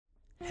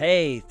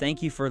Hey,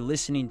 thank you for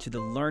listening to the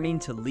Learning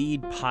to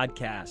Lead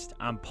podcast.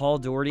 I'm Paul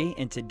Doherty,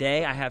 and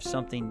today I have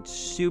something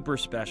super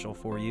special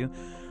for you.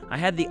 I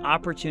had the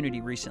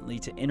opportunity recently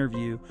to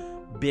interview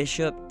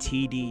Bishop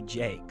T.D.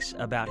 Jakes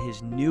about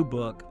his new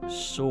book,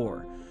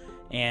 Soar.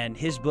 And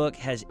his book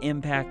has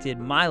impacted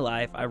my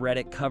life. I read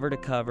it cover to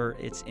cover.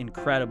 It's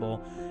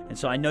incredible. And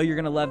so I know you're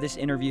going to love this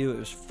interview. It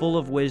was full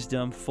of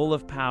wisdom, full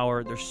of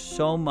power. There's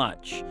so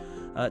much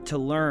to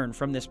learn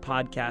from this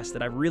podcast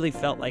that I really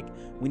felt like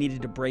we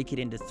needed to break it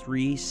into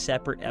 3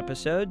 separate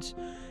episodes.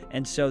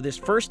 And so this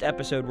first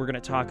episode we're going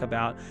to talk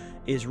about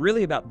is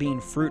really about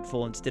being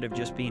fruitful instead of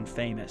just being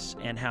famous,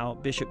 and how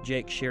Bishop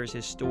Jakes shares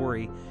his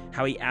story,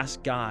 how he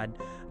asked God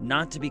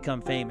not to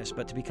become famous,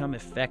 but to become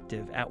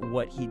effective at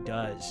what he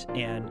does,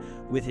 and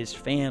with his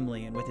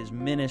family and with his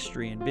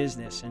ministry and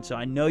business. And so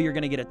I know you're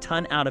going to get a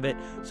ton out of it.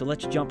 So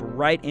let's jump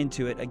right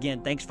into it.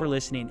 Again, thanks for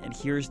listening. And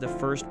here's the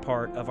first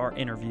part of our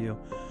interview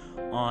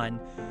on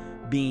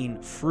being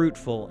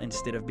fruitful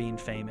instead of being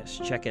famous.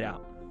 Check it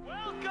out.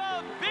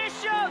 Welcome,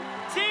 Bishop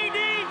T.D.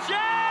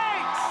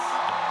 Jakes!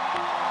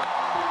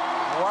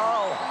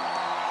 Wow.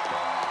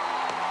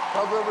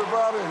 How's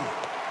everybody?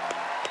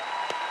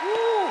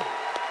 Woo.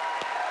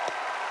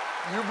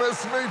 You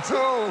miss me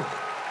too.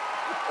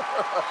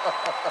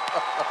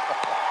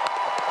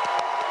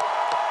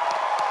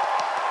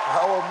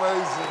 How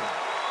amazing.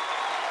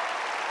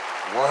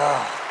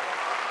 Wow.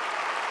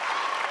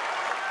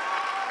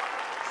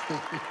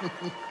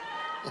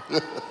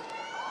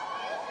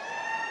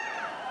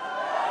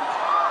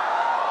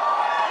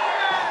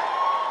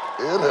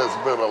 It has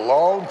been a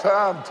long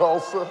time,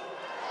 Tulsa.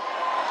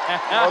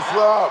 What's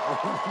up?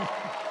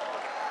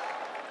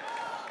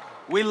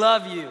 We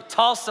love you.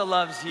 Tulsa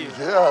loves you.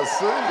 Yeah,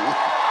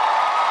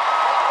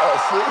 I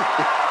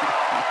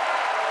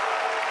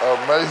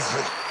see.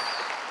 Amazing.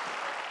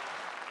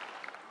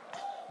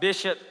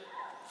 Bishop,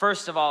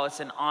 first of all, it's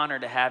an honor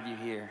to have you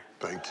here.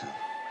 Thank you.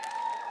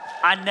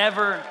 I'm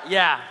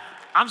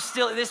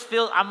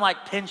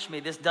like, pinch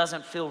me. This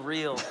doesn't feel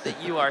real that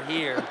you are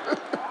here.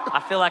 I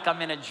feel like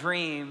I'm in a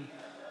dream.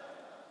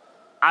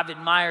 I've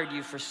admired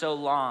you for so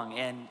long,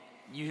 and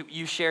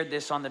you shared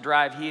this on the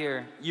drive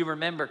here. You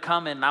remember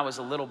coming, and I was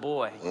a little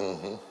boy.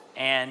 Mm-hmm.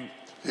 And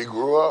he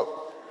grew up.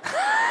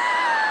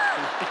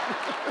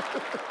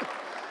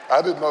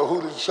 I didn't know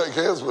who to shake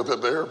hands with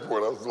at the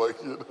airport. I was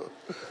like,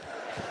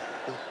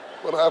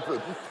 what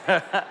happened?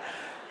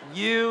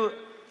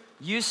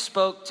 You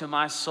spoke to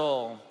my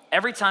soul.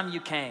 Every time you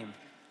came,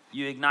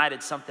 you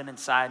ignited something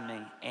inside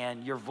me,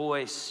 and your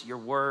voice, your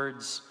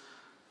words,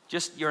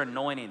 just your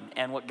anointing,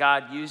 and what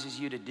God uses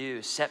you to do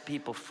is set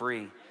people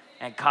free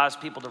and cause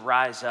people to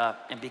rise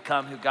up and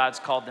become who God's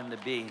called them to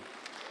be.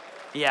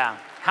 Yeah,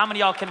 how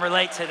many of y'all can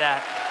relate to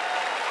that?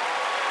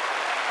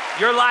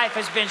 Your life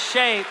has been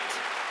shaped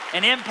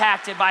and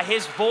impacted by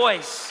his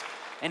voice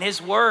and his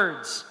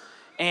words.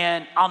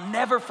 And I'll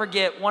never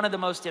forget one of the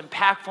most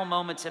impactful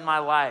moments in my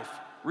life.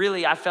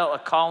 Really, I felt a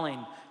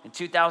calling. In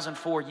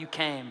 2004, you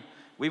came.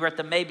 We were at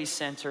the Maybe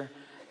Center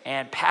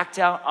and packed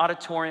out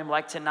auditorium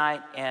like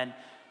tonight, and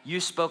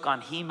you spoke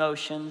on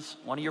He-Motions,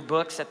 one of your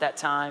books at that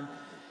time.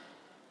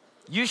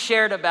 You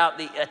shared about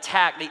the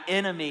attack, the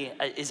enemy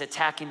is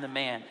attacking the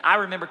man. I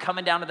remember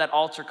coming down to that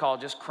altar call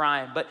just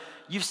crying, but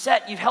you've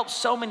helped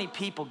so many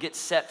people get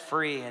set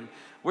free, and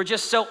we're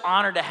just so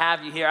honored to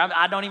have you here.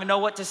 I don't even know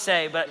what to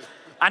say, but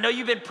I know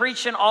you've been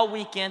preaching all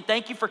weekend.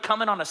 Thank you for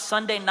coming on a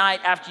Sunday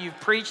night after you've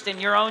preached in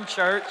your own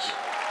church.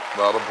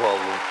 Not a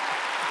problem.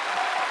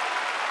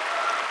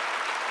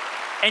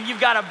 And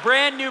you've got a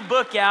brand new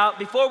book out.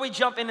 Before we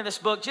jump into this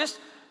book, just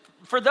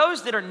for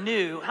those that are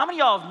new, how many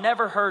of y'all have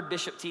never heard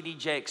Bishop T.D.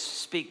 Jakes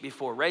speak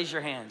before? Raise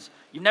your hands.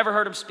 You've never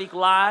heard him speak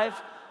live?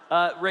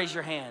 Raise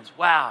your hands.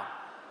 Wow.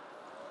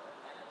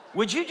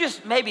 Would you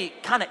just maybe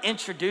kind of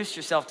introduce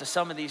yourself to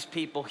some of these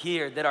people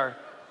here that are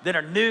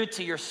new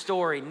to your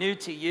story, new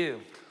to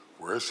you?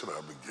 Where should I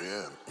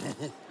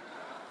begin?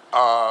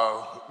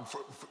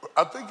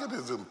 I think it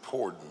is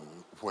important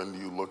when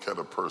you look at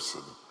a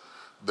person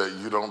that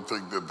you don't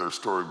think that their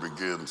story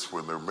begins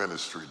when their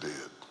ministry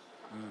did.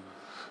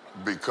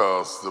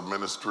 Because the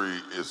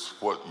ministry is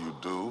what you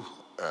do,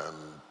 and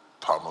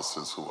Thomas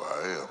is who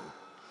I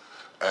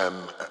am.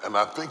 And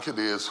I think it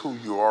is who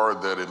you are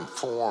that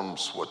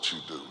informs what you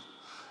do.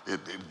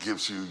 It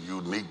gives you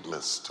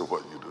uniqueness to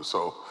what you do.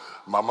 So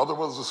my mother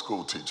was a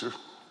school teacher,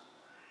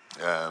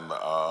 and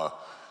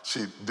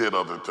she did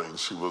other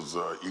things. She was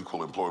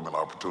equal employment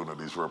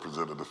opportunities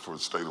representative for the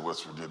state of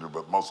West Virginia,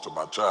 but most of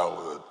my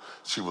childhood,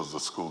 she was a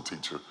school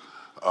teacher.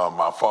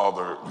 My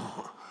father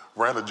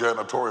ran a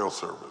janitorial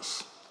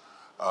service.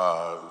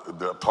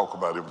 They talk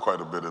about him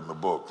quite a bit in the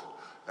book.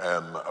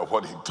 And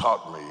what he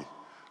taught me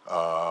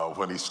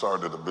when he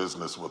started a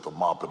business with a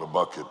mop and a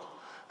bucket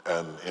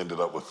and ended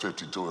up with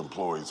 52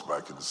 employees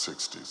back in the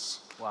 60s.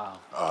 Wow.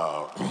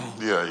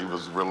 Yeah, he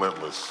was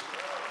relentless.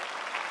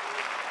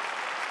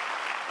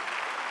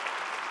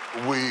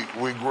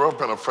 We grew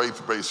up in a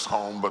faith-based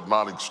home, but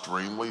not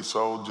extremely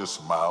so,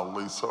 just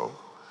mildly so.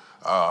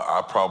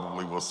 I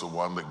probably was the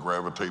one that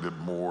gravitated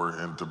more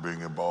into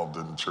being involved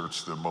in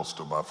church than most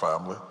of my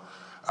family.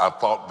 I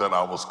thought that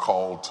I was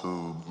called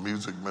to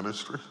music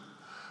ministry.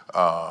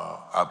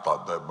 I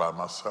thought that by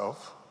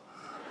myself.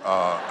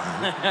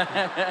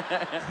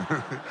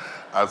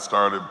 I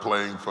started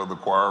playing for the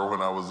choir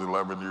when I was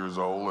 11 years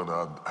old, and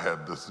I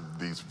had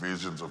these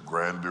visions of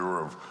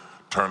grandeur of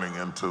turning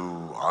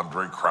into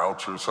Andre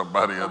Crouch or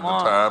somebody at the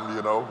time,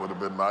 you know, would have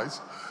been nice.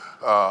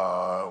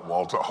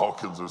 Walter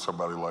Hawkins or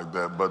somebody like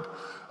that. But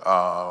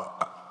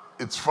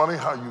it's funny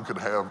how you can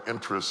have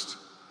interest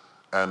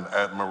and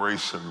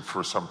admiration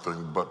for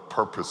something, but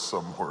purpose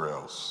somewhere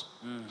else.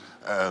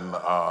 And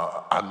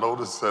I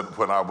noticed that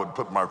when I would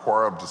put my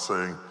choir up to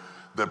sing,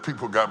 that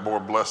people got more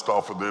blessed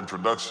off of the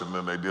introduction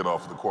than they did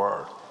off the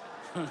choir.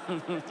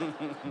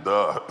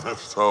 Duh.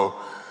 So,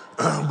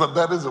 but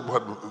that isn't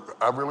what,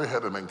 I really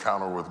had an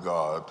encounter with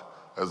God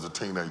as a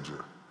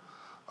teenager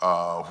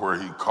where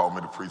he called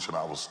me to preach, and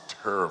I was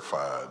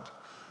terrified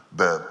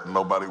that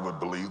nobody would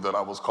believe that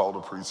I was called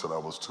to preach, that I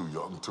was too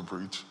young to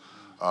preach.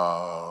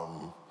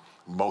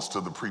 Most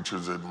of the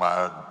preachers in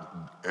my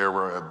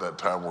era at that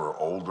time were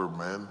older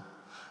men,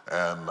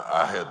 and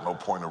I had no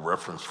point of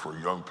reference for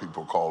young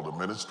people called to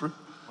ministry.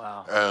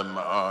 Wow. And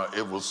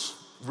it was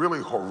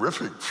really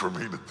horrific for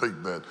me to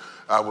think that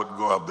I would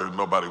go out there and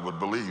nobody would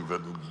believe.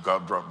 And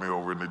God brought me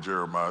over into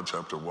Jeremiah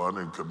chapter 1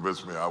 and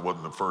convinced me I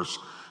wasn't the first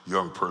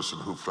young person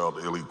who felt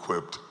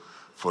ill-equipped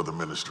for the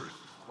ministry.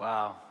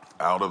 Wow.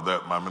 Out of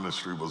that, my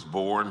ministry was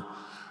born,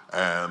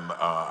 and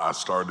I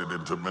started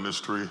into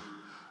ministry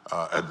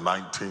at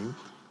 19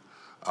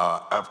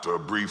 after a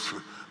brief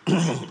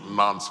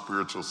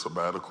non-spiritual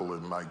sabbatical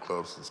in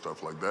nightclubs and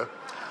stuff like that.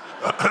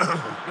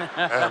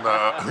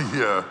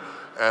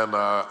 And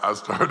I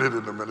started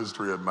in the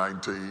ministry at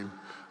 19.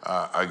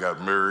 I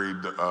got married.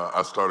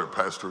 I started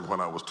pastoring when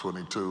I was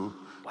 22.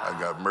 Wow. I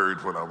got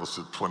married when I was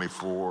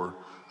 24.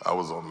 I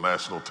was on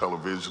national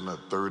television at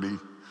 30.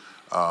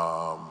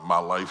 My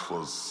life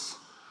was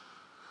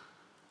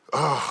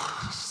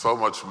so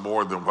much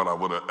more than what I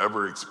would have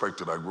ever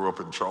expected. I grew up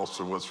in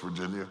Charleston, West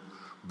Virginia.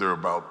 There are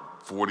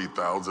about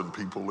 40,000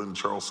 people in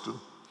Charleston.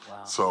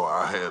 Wow. So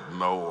I had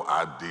no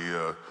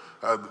idea.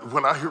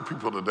 When I hear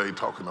people today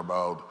talking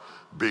about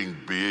being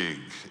big,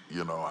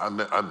 you know,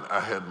 I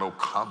had no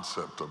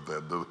concept of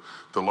that.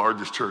 The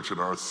largest church in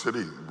our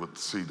city would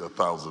seat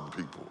 1,000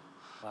 people.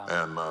 Wow.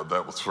 And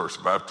that was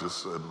First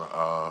Baptist. And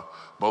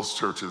most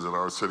churches in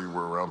our city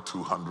were around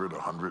 200,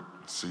 100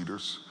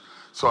 seaters.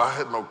 So I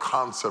had no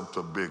concept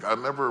of big. I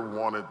never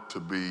wanted to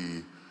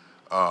be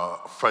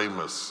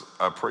famous.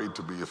 I prayed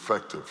to be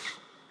effective.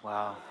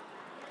 Wow.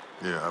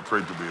 Yeah, I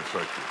prayed to be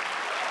effective.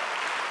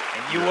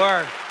 And you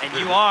were, and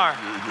you are.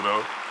 You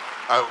know,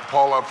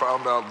 Paul, I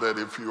found out that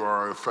if you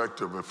are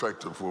effective,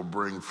 effective will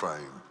bring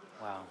fame.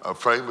 Wow.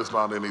 Fame is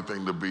not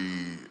anything to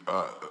be,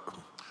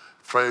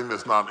 fame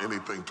is not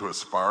anything to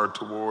aspire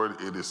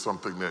toward. It is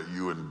something that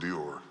you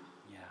endure.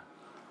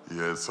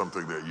 Yeah, it's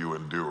something that you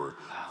endure.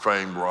 Wow.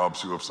 Fame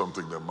robs you of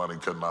something that money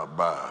cannot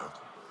buy.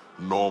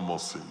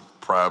 Normalcy,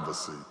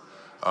 privacy,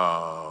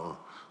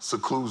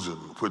 seclusion,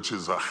 which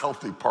is a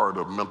healthy part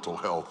of mental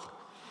health,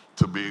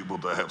 to be able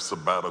to have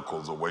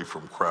sabbaticals away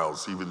from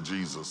crowds. Even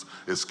Jesus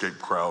escaped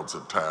crowds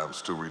at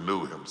times to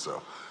renew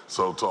himself.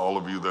 So to all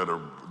of you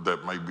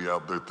that may be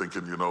out there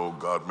thinking, you know,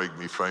 God make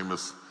me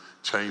famous,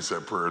 change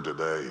that prayer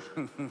today.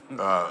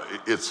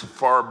 It's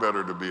far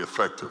better to be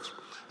effective.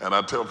 And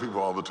I tell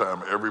people all the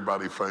time,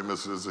 everybody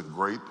famous isn't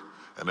great,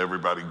 and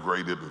everybody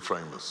great isn't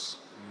famous.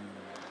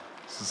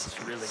 It's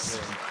really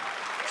good.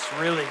 It's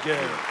really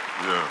good.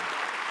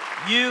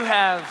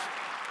 Yeah.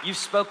 You've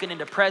spoken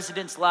into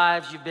presidents'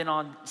 lives. You've been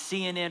on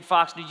CNN,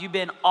 Fox News. You've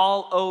been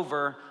all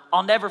over.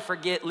 I'll never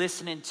forget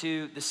listening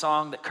to the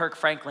song that Kirk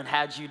Franklin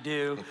had you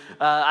do.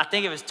 I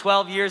think it was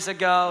 12 years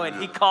ago,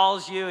 and he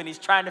calls you, and he's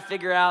trying to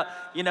figure out,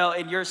 you know,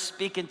 and you're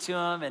speaking to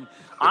him. And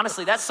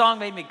honestly, that song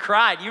made me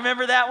cry. Do you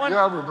remember that one?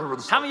 Yeah, I remember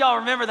the song. How many of y'all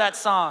remember that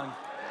song?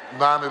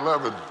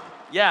 9/11.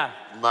 Yeah.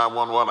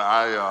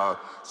 911.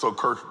 So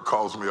Kirk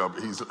calls me up.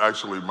 He's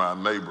actually my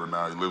neighbor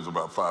now. He lives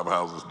about 5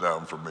 houses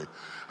down from me.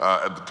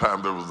 At the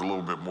time, there was a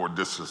little bit more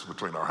distance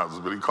between our houses,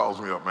 but he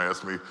calls me up and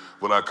asks me,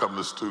 would I come to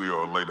the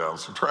studio and lay down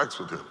some tracks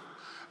with him?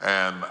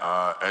 And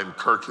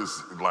Kirk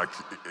is like,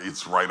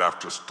 it's right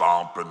after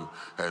Stomp,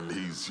 and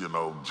he's, you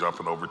know,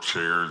 jumping over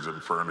chairs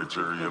and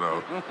furniture, you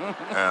know.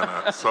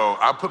 And so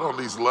I put on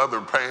these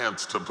leather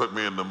pants to put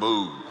me in the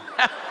mood.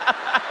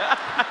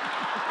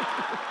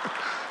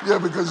 Yeah,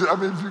 because I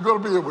mean, if you're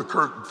going to be with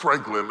Kirk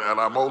Franklin,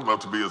 and I'm old enough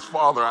to be his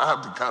father, I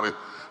have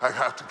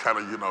to kind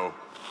of, you know,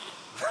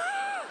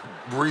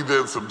 breathe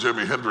in some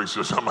Jimi Hendrix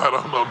or something. I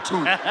don't know,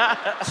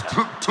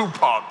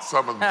 Tupac,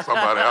 somebody,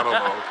 I don't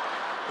know.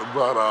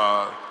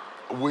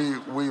 But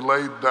we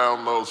laid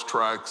down those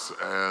tracks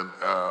and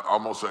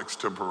almost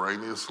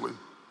extemporaneously.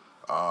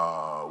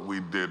 We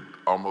did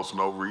almost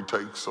no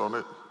retakes on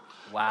it.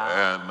 Wow.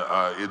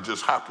 And it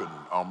just happened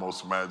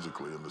almost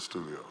magically in the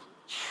studio.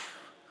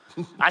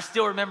 I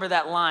still remember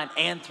that line,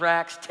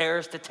 anthrax,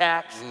 terrorist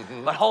attacks.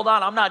 But hold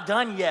on, I'm not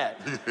done yet.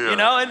 You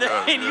know, and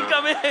then you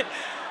come in.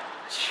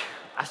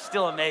 I'm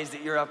still amazed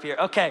that you're up here.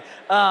 Okay,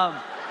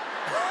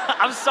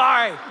 I'm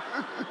sorry.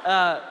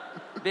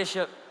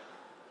 Bishop,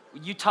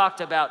 you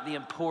talked about the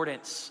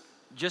importance,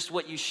 just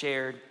what you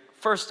shared.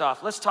 First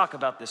off, let's talk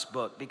about this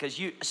book, because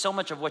so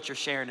much of what you're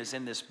sharing is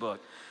in this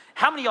book.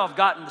 How many of y'all have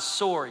gotten the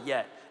Soar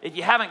yet? If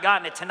you haven't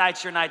gotten it,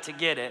 tonight's your night to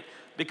get it,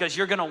 because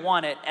you're gonna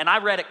want it. And I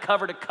read it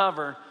cover to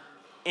cover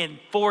in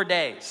 4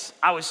 days.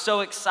 I was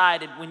so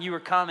excited when you were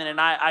coming, and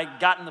I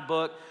got in the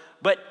book.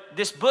 But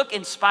this book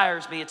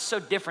inspires me. It's so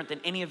different than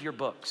any of your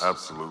books.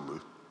 Absolutely.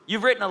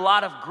 You've written a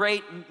lot of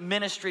great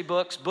ministry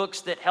books,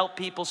 books that help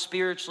people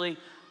spiritually.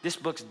 This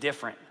book's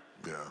different.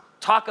 Yeah.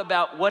 Talk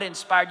about what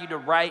inspired you to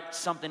write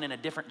something in a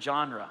different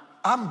genre.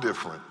 I'm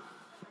different.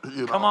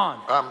 You know, Come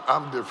on.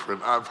 I'm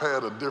different. I've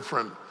had a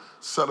different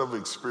set of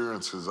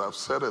experiences. I've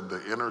sat at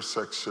the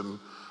intersection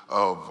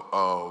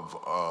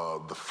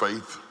of the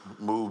faith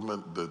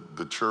movement,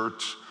 the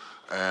church,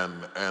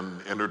 and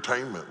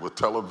entertainment with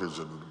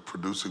television,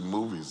 producing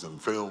movies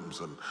and films,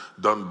 and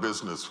done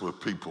business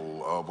with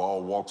people of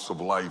all walks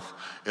of life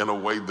in a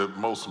way that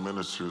most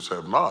ministers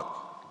have not.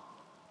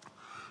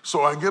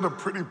 So I get a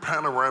pretty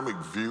panoramic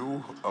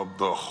view of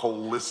the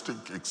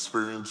holistic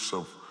experience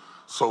of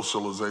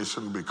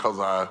socialization, because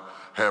I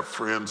have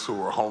friends who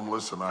are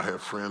homeless and I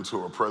have friends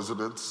who are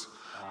presidents.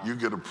 You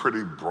get a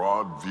pretty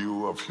broad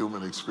view of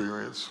human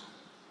experience.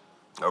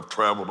 I've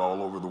traveled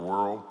all over the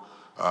world.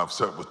 I've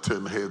sat with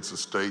 10 heads of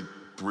state,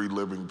 3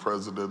 living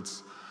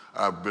presidents.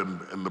 I've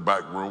been in the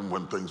back room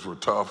when things were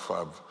tough.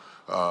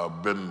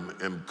 I've been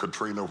in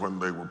Katrina when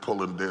they were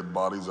pulling dead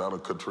bodies out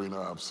of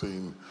Katrina.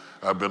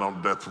 I've been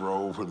on death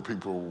row when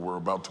people were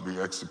about to be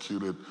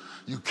executed.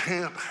 You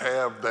can't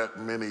have that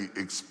many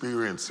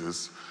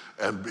experiences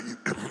and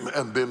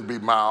then be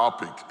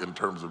myopic in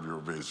terms of your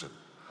vision.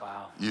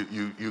 Wow.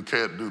 You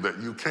can't do that.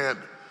 You can't.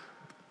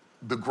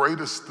 The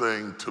greatest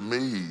thing to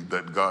me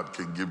that God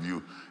can give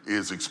you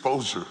is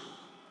exposure.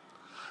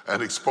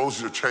 And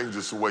exposure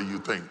changes the way you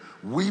think.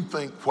 We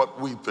think what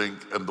we think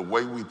and the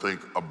way we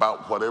think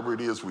about whatever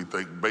it is we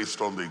think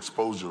based on the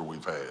exposure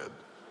we've had.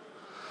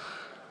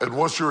 And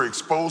once you're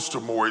exposed to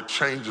more, it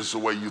changes the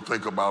way you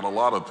think about a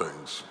lot of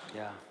things.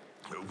 Yeah.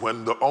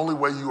 When the only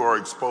way you are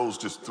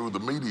exposed is through the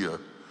media,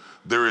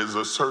 there is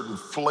a certain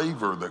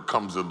flavor that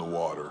comes in the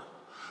water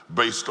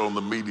based on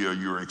the media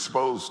you're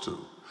exposed to.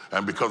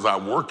 And because I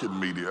work in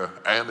media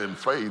and in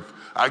faith,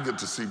 I get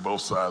to see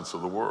both sides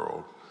of the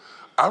world.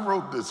 I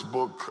wrote this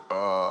book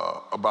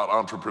about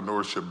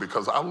entrepreneurship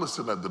because I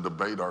listen at the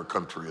debate our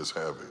country is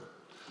having.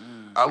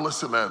 I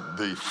listen at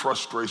the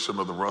frustration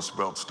of the Rust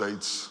Belt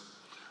states.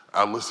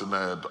 I listen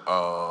at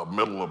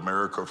middle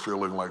America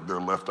feeling like they're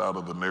left out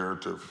of the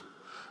narrative.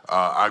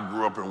 I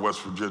grew up in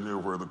West Virginia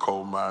where the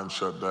coal mine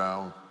shut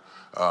down.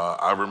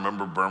 I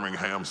remember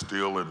Birmingham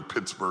Steel and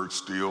Pittsburgh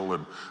Steel,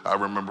 and I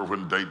remember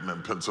when Dayton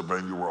and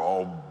Pennsylvania were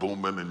all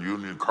booming and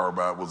Union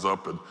Carbide was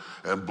up,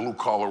 and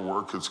blue-collar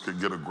workers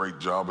could get a great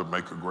job and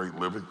make a great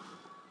living.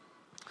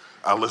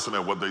 I listen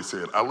at what they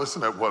said. I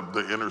listen at what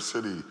the inner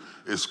city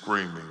is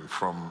screaming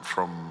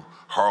from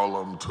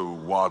Harlem to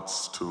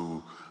Watts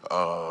to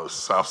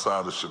south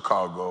side of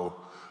Chicago.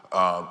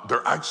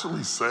 They're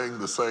actually saying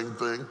the same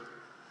thing.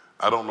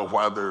 I don't know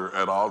why they're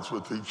at odds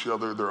with each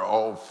other. They're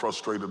all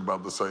frustrated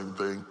about the same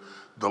thing.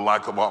 The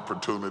lack of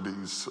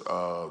opportunities,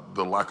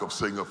 the lack of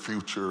seeing a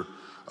future,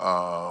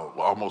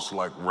 almost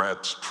like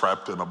rats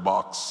trapped in a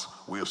box.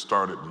 We have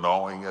started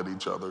gnawing at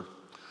each other.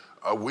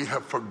 We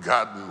have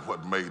forgotten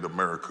what made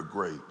America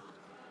great.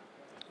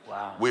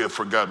 Wow. We have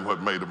forgotten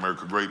what made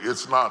America great.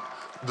 It's not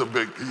the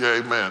big, yeah,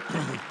 amen.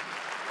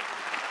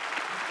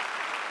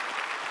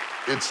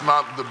 It's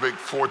not the big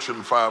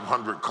Fortune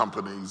 500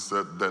 companies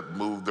that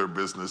move their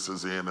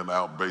businesses in and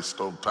out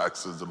based on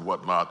taxes and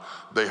whatnot.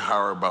 They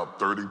hire about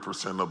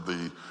 30%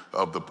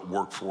 of the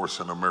workforce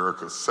in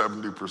America.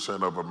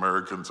 70% of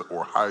Americans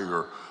or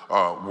higher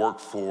work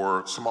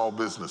for small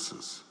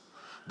businesses.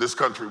 This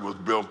country was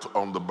built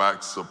on the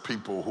backs of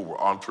people who were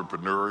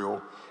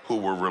entrepreneurial, who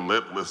were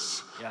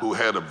relentless, who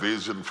had a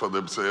vision for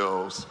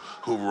themselves,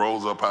 who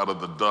rose up out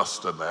of the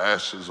dust and the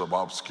ashes of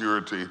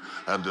obscurity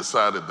and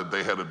decided that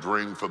they had a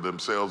dream for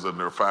themselves and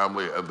their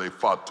family, and they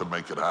fought to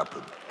make it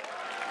happen.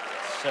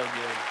 So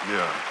good.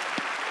 Yeah.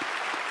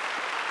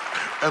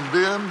 And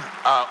then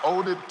I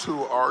owed it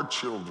to our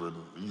children,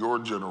 your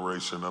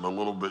generation, and a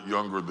little bit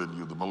younger than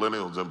you, the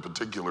millennials in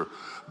particular,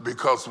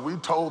 because we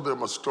told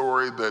them a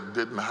story that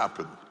didn't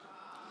happen.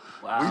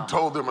 Wow. We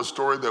told them a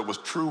story that was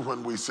true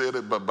when we said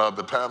it, but by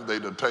the time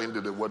they'd attained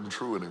it, it wasn't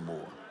true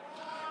anymore.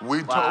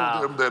 We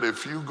told them that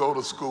if you go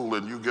to school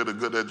and you get a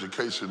good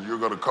education, you're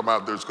going to come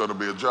out, there's going to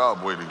be a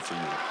job waiting for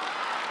you.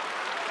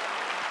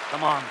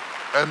 Come on.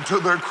 And to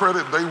their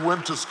credit, they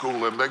went to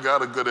school and they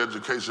got a good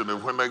education.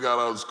 And when they got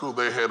out of school,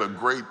 they had a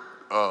great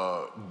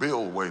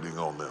bill waiting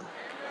on them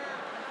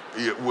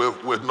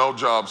with no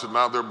jobs. And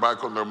now they're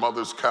back on their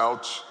mother's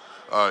couch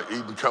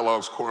eating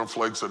Kellogg's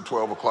cornflakes at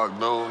 12 o'clock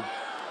noon.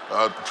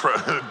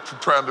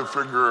 trying to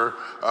figure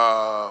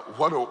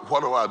what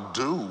do I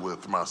do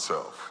with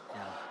myself.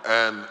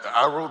 And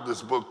I wrote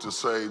this book to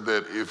say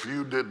that if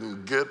you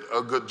didn't get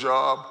a good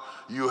job,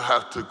 you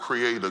have to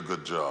create a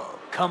good job.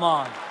 Come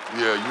on.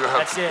 Yeah, you have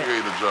That's to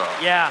create a job.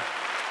 Yeah.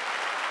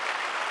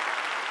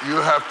 You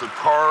have to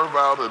carve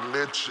out a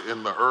niche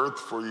in the earth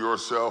for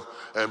yourself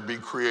and be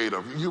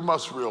creative. You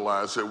must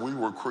realize that we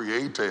were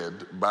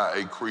created by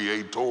a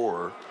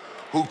creator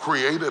who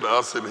created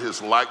us in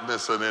his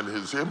likeness and in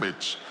his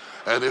image.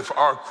 And if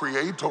our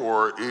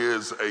creator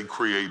is a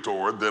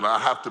creator, then I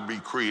have to be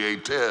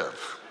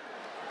creative.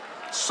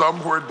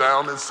 Somewhere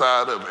down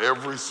inside of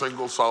every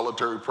single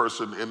solitary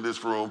person in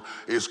this room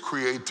is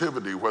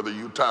creativity, whether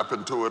you tap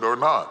into it or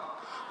not.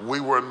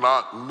 We were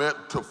not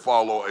meant to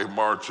follow a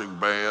marching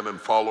band and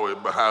follow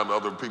it behind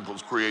other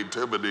people's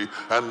creativity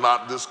and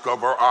not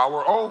discover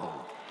our own.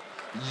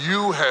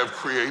 You have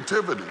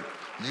creativity,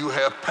 you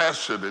have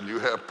passion, and you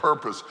have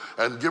purpose,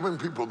 and giving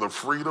people the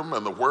freedom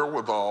and the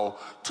wherewithal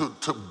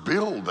to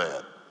build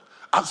that.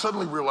 I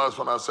suddenly realized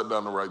when I sat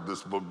down to write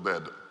this book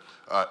that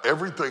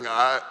everything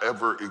I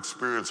ever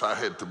experienced, I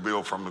had to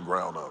build from the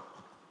ground up.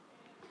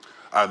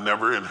 I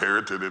never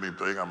inherited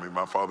anything. I mean,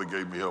 my father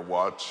gave me a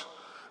watch,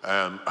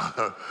 and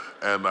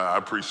I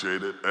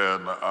appreciate it.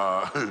 And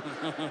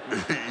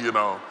you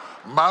know,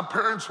 my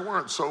parents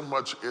weren't so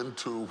much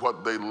into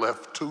what they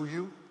left to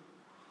you,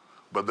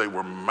 but they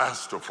were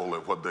masterful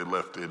at what they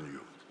left in you.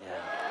 Yeah.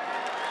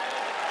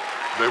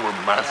 They were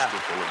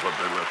masterful at what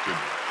they left in you.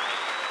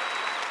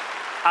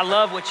 I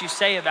love what you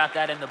say about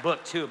that in the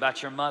book too,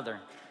 about your mother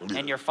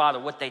and your father,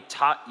 what they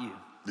taught you.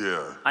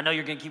 Yeah. I know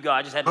you're gonna keep going.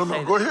 I just had to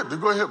say No, go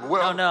ahead.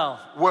 Well, no.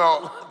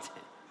 Well,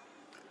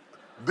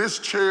 this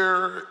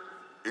chair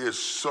is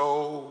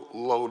so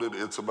loaded,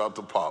 it's about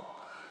to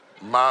pop.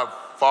 My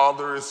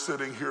father is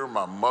sitting here,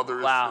 my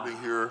mother is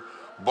sitting here,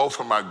 both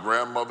of my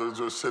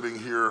grandmothers are sitting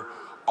here,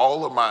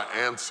 all of my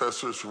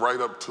ancestors, right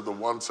up to the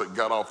ones that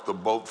got off the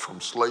boat from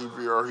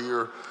slavery, are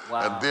here.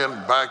 And then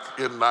back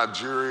in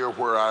Nigeria,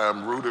 where I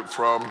am rooted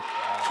from the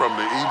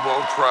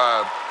Igbo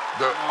tribe,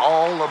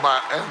 all of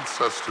my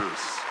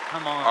ancestors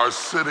are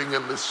sitting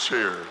in this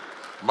chair.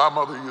 My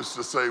mother used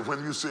to say,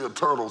 when you see a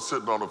turtle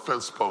sitting on a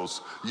fence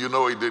post, you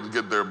know he didn't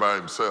get there by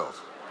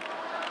himself.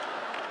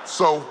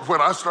 So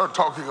when I start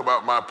talking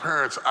about my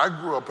parents, I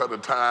grew up at a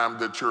time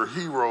that your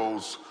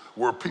heroes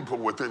were people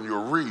within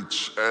your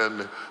reach,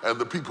 and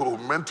the people who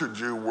mentored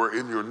you were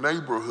in your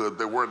neighborhood.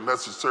 They weren't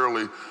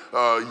necessarily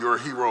your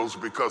heroes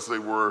because they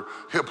were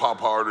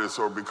hip-hop artists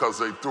or because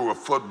they threw a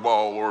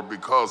football or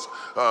because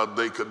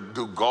they could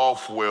do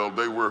golf well.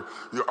 They were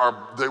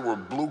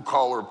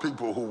blue-collar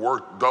people who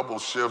worked double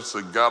shifts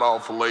and got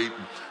off late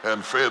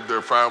and fed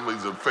their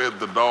families and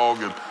fed the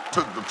dog and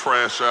took the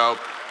trash out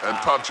and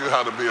taught you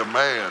how to be a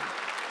man,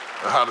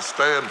 and how to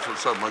stand for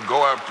something and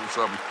go after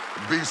something,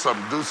 be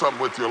something, do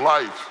something with your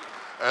life.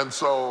 And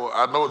so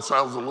I know it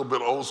sounds a little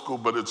bit old school,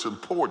 but it's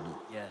important.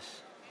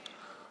 Yes.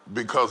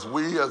 Because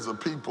we as a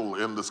people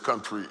in this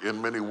country,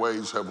 in many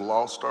ways, have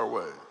lost our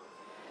way.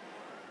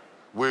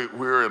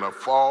 We're in a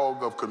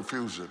fog of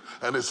confusion,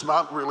 and it's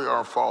not really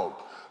our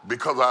fault.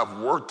 Because I've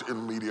worked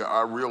in media,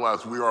 I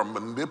realize we are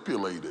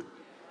manipulated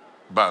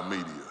by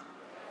media.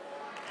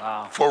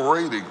 Wow. For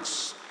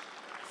ratings,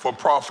 for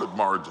profit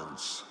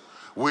margins.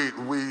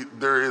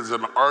 There is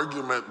an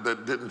argument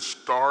that didn't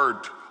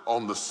start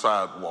on the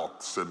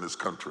sidewalks in this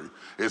country.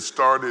 It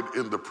started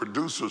in the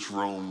producers'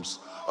 rooms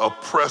of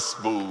press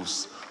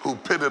booths who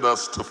pitted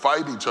us to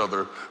fight each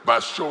other by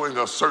showing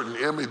us certain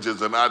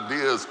images and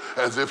ideas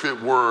as if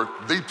it were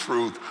the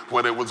truth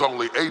when it was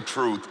only a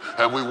truth,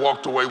 and we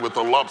walked away with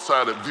a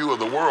lopsided view of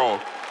the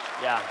world.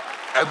 Yeah.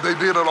 And they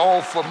did it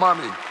all for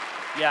money.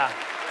 Yeah.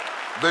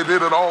 They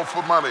did it all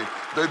for money.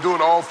 They do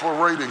it all for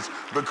ratings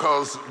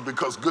because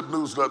good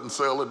news doesn't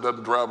sell, it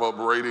doesn't drive up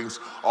ratings.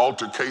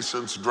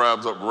 Altercations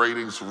drives up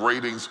ratings.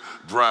 Ratings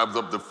drives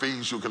up the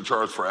fees you can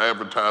charge for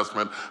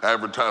advertisement.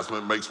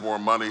 Advertisement makes more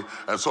money.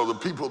 And so the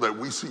people that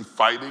we see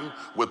fighting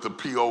with the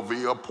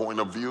POV, a point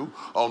of view,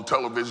 on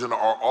television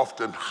are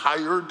often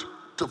hired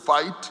to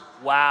fight.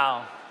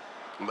 Wow.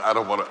 I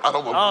don't want to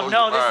blow your mind. Oh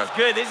no, this is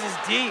good. This is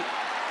deep.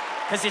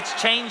 Because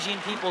it's changing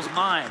people's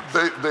minds.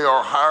 They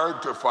are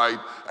hired to fight,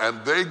 and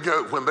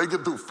when they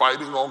get through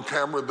fighting on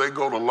camera, they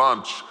go to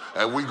lunch,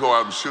 and we go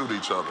out and shoot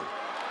each other.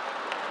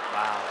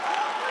 Wow.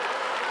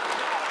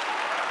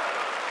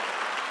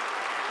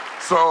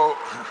 So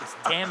it's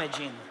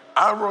damaging.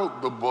 I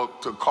wrote the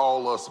book to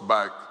call us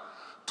back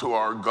to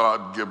our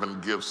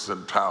God-given gifts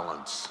and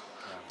talents,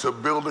 to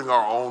building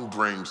our own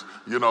dreams.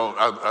 You know,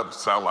 I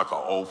sound like an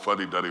old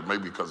fuddy-duddy,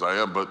 maybe because I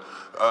am, but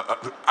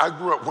I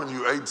grew up when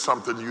you ate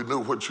something, you knew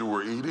what you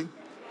were eating.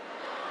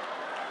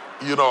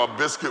 You know, a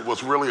biscuit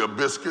was really a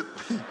biscuit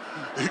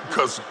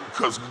because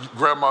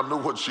grandma knew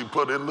what she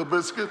put in the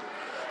biscuit.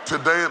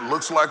 Today it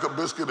looks like a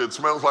biscuit, it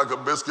smells like a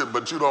biscuit,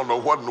 but you don't know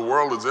what in the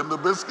world is in the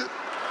biscuit.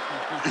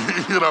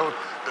 You know,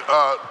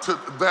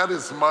 that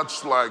is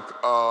much like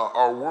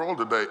our world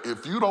today.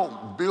 If you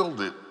don't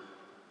build it,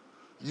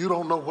 you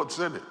don't know what's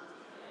in it.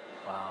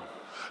 Wow.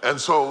 And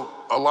so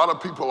a lot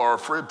of people are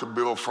afraid to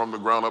build from the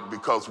ground up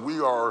because we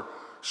are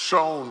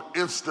shown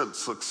instant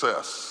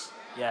success.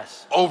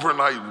 Yes.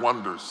 Overnight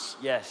wonders.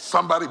 Yes.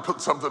 Somebody put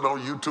something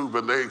on YouTube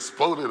and they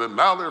exploded and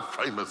now they're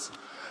famous.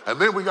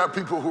 And then we got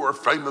people who are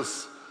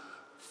famous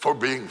for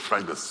being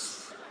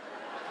famous.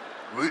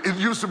 It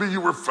used to be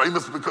you were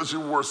famous because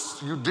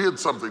you did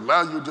something.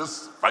 Now you're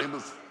just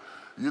famous.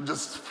 You're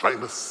just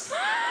famous.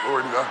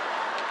 Glory to God.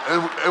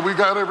 And we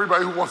got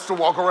everybody who wants to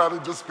walk around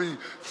and just be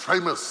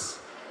famous.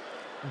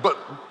 But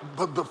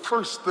the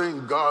first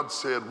thing God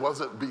said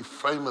wasn't be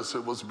famous,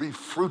 it was be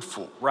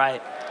fruitful.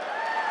 Right.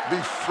 Be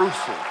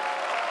fruitful.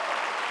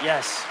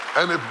 Yes.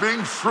 And if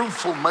being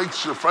fruitful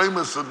makes you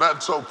famous, then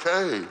that's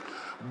okay.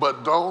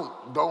 But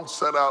don't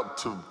set out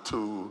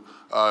to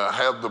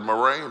have the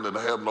meringue and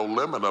have no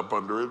lemon up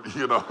under it,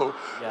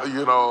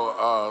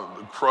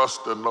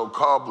 crust and no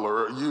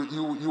cobbler.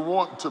 You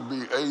want to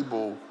be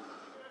able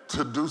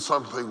to do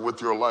something with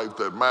your life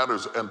that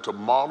matters and to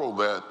model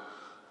that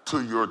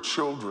to your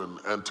children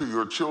and to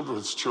your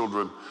children's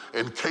children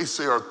in case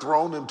they are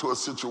thrown into a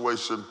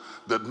situation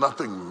that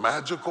nothing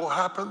magical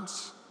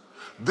happens.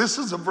 This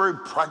is a very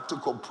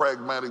practical,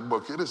 pragmatic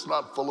book. It is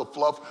not full of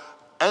fluff.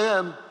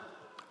 And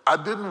I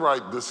didn't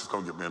write, this is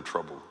gonna get me in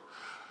trouble.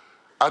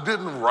 I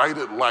didn't write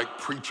it like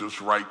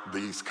preachers write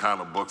these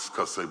kind of books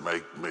because they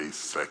make me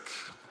sick.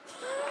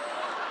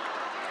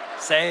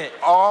 Say it.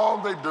 All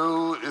they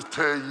do is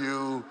tell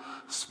you,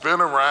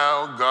 spin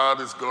around, God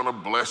is gonna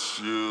bless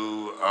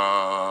you.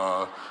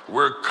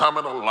 We're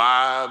coming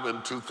alive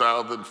in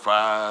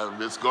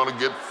 2005. It's gonna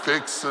get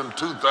fixed in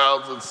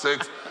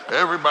 2006.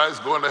 Everybody's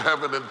going to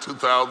heaven in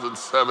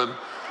 2007.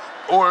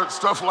 Or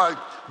stuff like,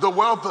 the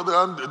wealth of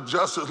the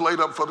unjust is laid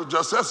up for the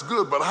just. That's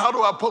good, but how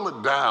do I pull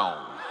it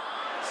down?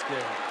 That's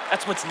good.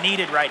 That's what's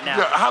needed right now.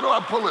 Yeah, how do I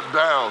pull it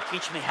down?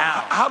 Teach me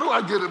how. How do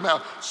I get it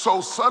now? So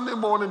Sunday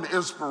morning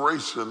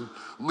inspiration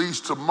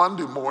leads to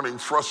Monday morning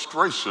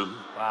frustration.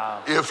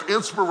 Wow. If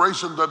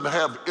inspiration doesn't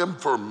have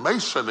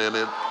information in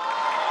it,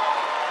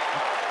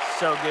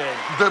 so good.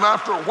 Then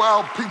after a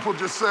while, people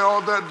just say,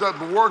 oh, that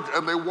doesn't work,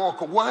 and they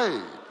walk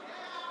away.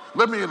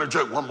 Let me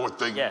interject one more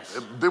thing. Yes.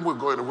 And then we'll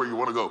go into where you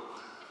want to go.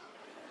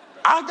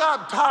 I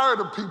got tired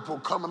of people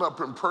coming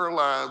up in prayer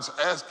lines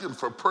asking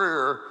for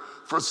prayer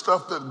for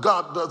stuff that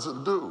God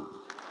doesn't do.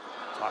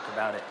 Talk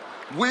about it.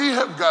 We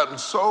have gotten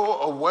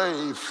so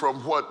away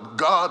from what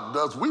God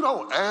does. We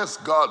don't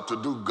ask God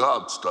to do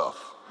God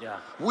stuff. Yeah.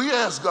 We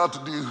ask God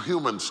to do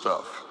human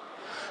stuff.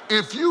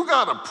 If you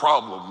got a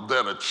problem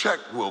that a check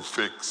will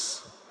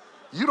fix,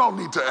 you don't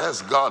need to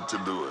ask God to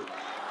do it.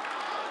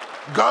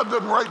 God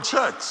doesn't write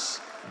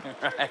checks.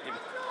 Right.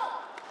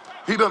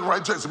 He doesn't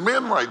write checks.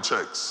 Men write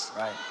checks.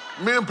 Right.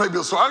 Men pay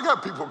bills. So I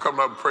got people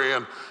coming up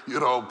praying,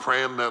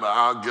 praying that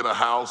I'll get a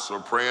house, or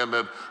praying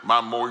that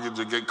my mortgage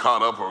will get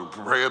caught up, or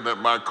praying that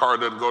my car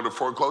doesn't go to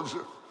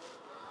foreclosure.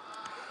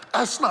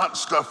 That's not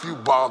stuff you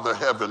bother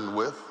heaven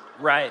with.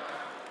 Right.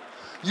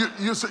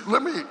 You see,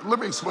 let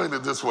me explain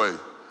it this way.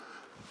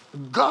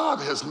 God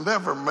has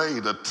never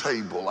made a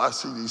table. I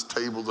see these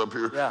tables up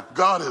here. Yeah.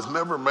 God has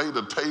never made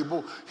a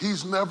table.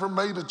 He's never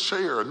made a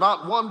chair.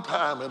 Not one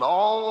time in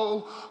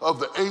all of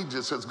the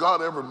ages has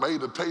God ever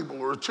made a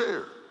table or a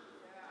chair.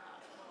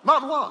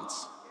 Not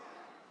once.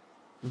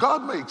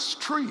 God makes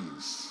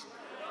trees.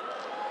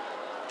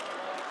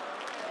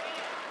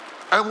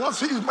 And once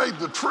he's made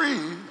the tree,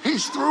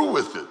 he's through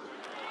with it.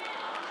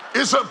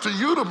 It's up to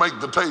you to make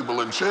the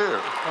table and chair.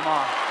 Come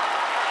on.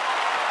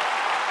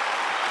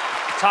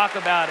 Talk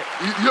about it.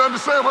 You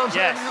understand what I'm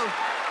saying to Yes.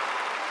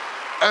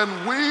 you?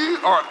 And we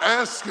are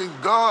asking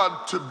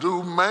God to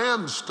do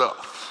man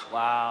stuff.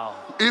 Wow.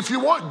 If you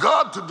want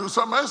God to do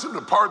something, ask him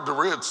to part the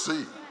Red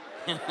Sea.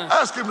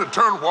 Ask him to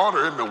turn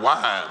water into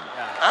wine.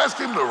 Yeah. Ask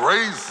him to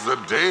raise the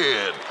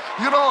dead.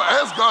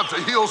 Ask God to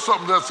heal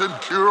something that's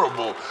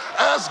incurable.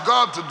 Ask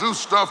God to do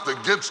stuff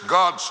that gets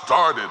God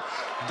started.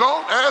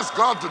 Don't ask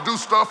God to do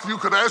stuff you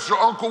could ask your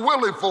Uncle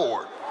Willie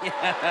for.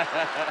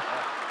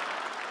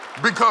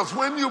 Because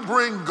when you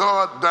bring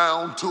God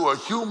down to a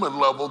human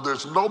level,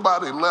 there's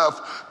nobody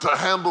left to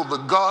handle the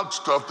God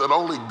stuff that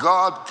only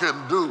God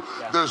can do.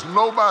 Yeah. There's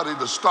nobody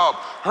to stop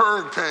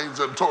hurricanes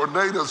and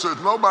tornadoes.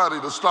 There's nobody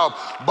to stop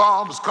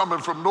bombs coming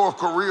from North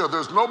Korea.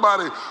 There's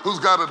nobody who's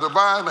got a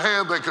divine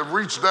hand that can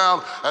reach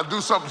down and do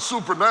something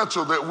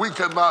supernatural that we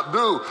cannot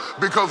do,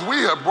 because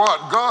we have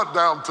brought God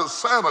down to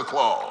Santa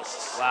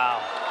Claus.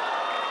 Wow.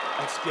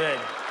 That's good.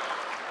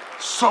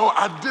 So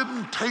I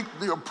didn't take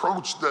the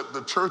approach that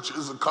the church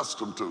is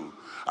accustomed to.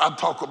 I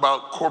talk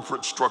about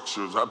corporate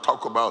structures. I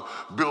talk about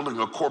building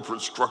a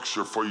corporate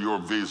structure for your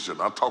vision.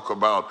 I talk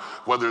about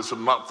whether it's a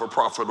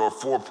not-for-profit or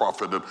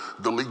for-profit and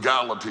the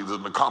legalities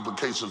and the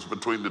complications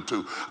between the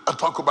two. I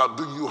talk about,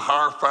 do you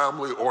hire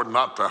family or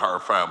not to hire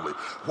family?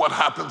 What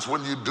happens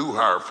when you do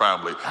hire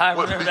family? I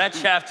remember that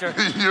chapter.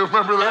 You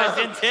remember that?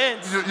 It was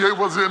intense. It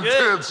was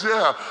intense,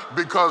 yeah.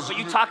 Because but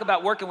you talk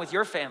about working with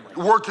your family.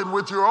 Working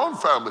with your own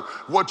family.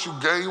 What you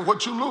gain,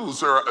 what you lose.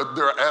 There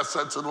are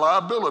assets and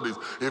liabilities.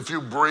 If you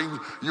bring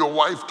your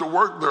wife to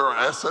work, there are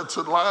assets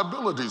and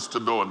liabilities to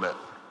doing that.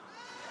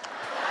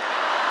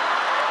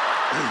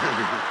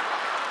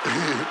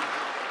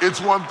 It's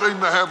one thing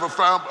to have a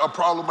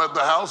problem at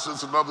the house.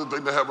 It's another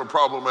thing to have a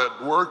problem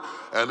at work.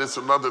 And it's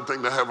another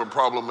thing to have a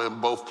problem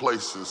in both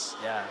places.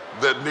 Yeah.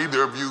 That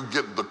neither of you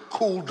get the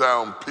cool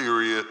down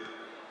period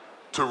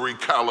to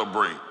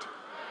recalibrate.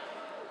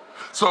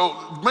 So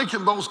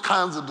making those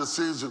kinds of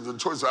decisions and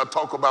choices, I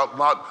talk about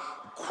not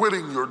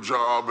quitting your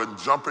job and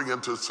jumping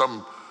into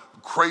some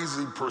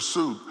crazy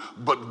pursuit,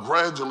 but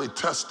gradually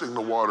testing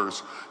the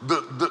waters.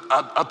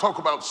 I talk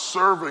about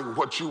serving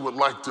what you would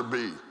like to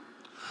be,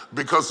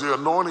 because the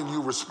anointing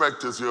you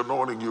respect is the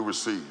anointing you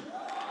receive.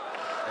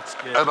 That's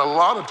good. And a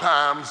lot of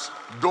times,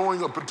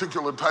 doing a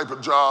particular type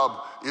of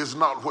job is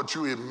not what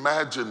you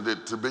imagined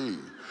it to be.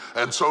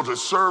 And so to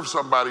serve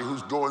somebody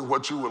who's doing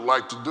what you would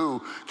like to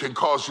do can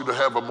cause you to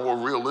have a more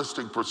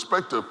realistic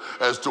perspective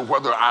as to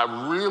whether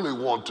I really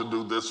want to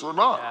do this or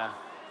not. Yeah.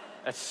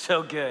 That's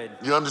so good.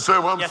 You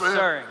understand what I'm saying? Yes,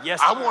 sir. Yes,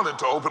 I sir. wanted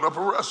to open up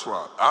a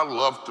restaurant. I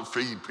love to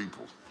feed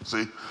people.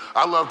 See,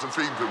 I love to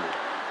feed people.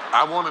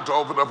 I wanted to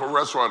open up a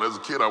restaurant. As a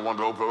kid, I wanted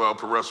to open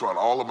up a restaurant.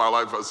 All of my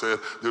life, I said,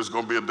 there's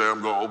going to be a day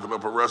I'm going to open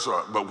up a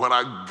restaurant. But when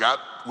I got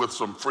with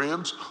some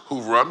friends who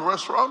run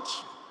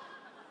restaurants,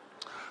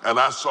 and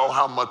I saw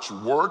how much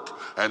work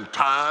and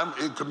time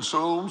it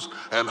consumes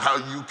and how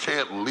you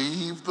can't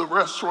leave the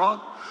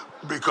restaurant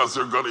because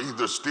they're going to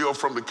either steal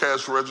from the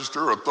cash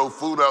register or throw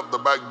food out the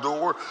back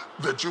door,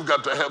 that you've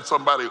got to have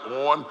somebody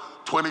on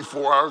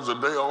 24 hours a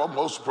day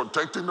almost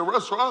protecting the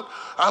restaurant.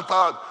 I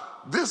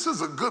thought, this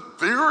is a good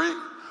theory,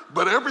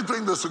 but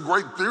everything that's a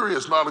great theory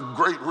is not a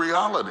great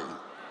reality.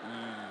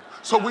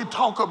 So we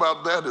talk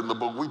about that in the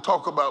book. We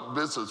talk about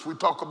business. We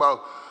talk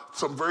about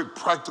some very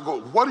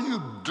practical, what do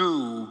you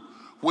do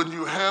when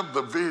you have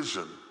the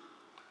vision,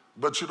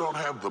 but you don't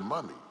have the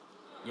money?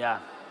 Yeah.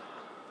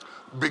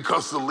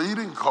 Because the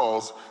leading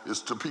cause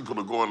is to people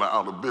to going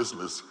out of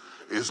business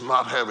is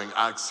not having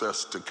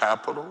access to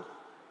capital,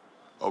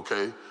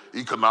 okay,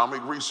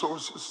 economic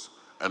resources.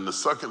 And the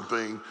second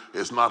thing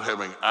is not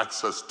having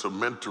access to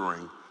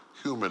mentoring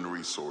human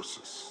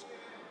resources.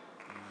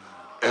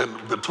 And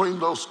between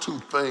those two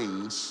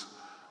things,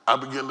 I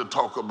begin to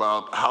talk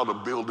about how to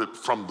build it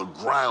from the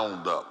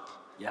ground up.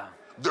 Yeah.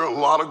 There are a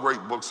lot of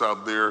great books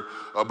out there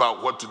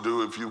about what to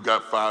do if you've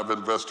got 5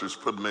 investors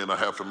putting in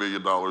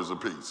 $500,000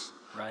 apiece.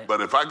 Right.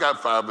 But if I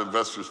got 5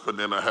 investors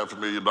putting in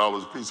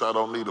 $500,000 apiece, I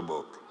don't need a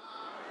book.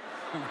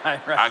 Right.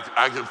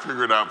 I can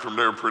figure it out from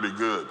there pretty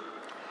good.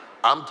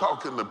 I'm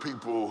talking to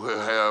people who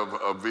have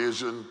a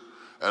vision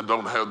and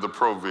don't have the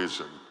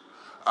provision.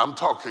 I'm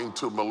talking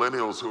to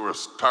millennials who are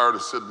tired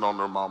of sitting on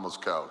their mama's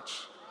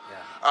couch. Yeah.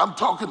 I'm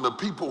talking to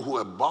people who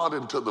have bought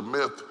into the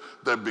myth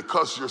that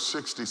because you're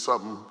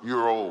 60-something,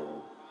 you're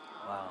old.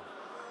 Wow.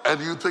 And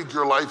you think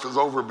your life is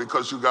over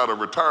because you got a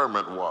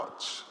retirement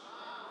watch.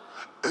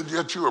 And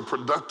yet you are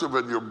productive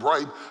and you're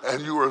bright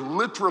and you are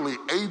literally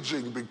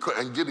aging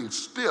and getting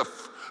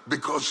stiff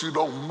because you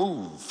don't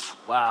move.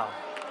 Wow.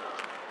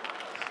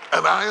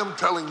 And I am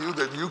telling you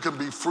that you can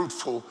be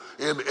fruitful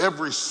in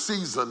every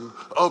season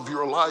of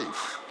your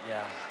life.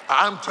 Yeah.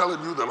 I'm telling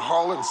you that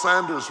Harlan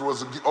Sanders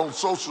was on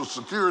Social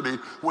Security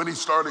when he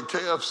started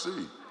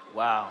KFC.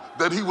 Wow.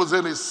 That he was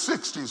in his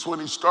 60s when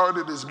he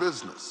started his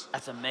business.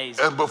 That's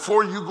amazing. And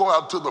before you go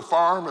out to the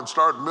farm and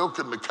start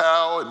milking the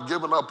cow and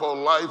giving up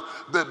on life,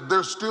 that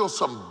there's still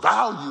some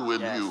value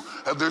in you.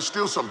 And there's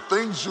still some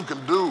things you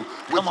can do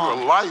with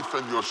your life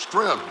and your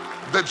strength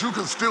that you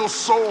can still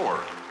soar.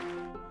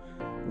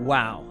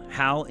 Wow,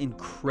 how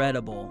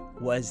incredible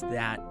was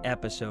that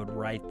episode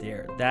right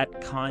there?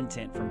 That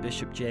content from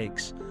Bishop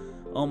Jakes,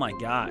 oh my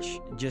gosh,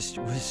 just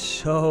was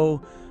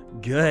so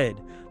good.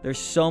 There's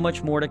so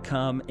much more to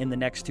come in the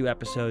next 2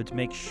 episodes.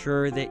 Make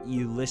sure that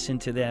you listen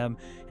to them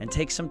and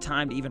take some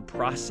time to even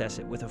process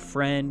it with a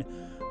friend,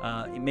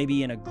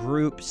 maybe in a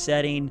group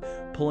setting,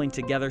 pulling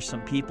together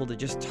some people to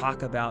just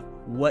talk about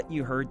what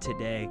you heard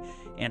today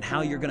and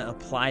how you're going to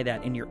apply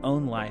that in your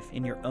own life,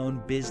 in your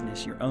own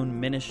business, your own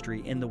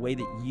ministry, in the way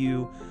that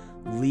you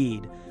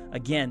lead.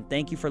 Again,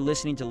 thank you for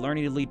listening to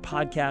Learning to Lead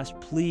podcast.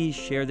 Please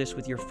share this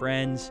with your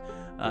friends.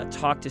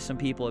 Talk to some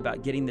people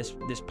about getting this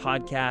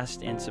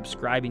podcast and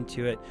subscribing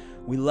to it.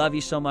 We love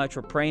you so much.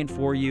 We're praying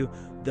for you.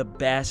 The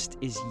best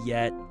is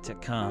yet to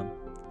come.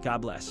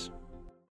 God bless.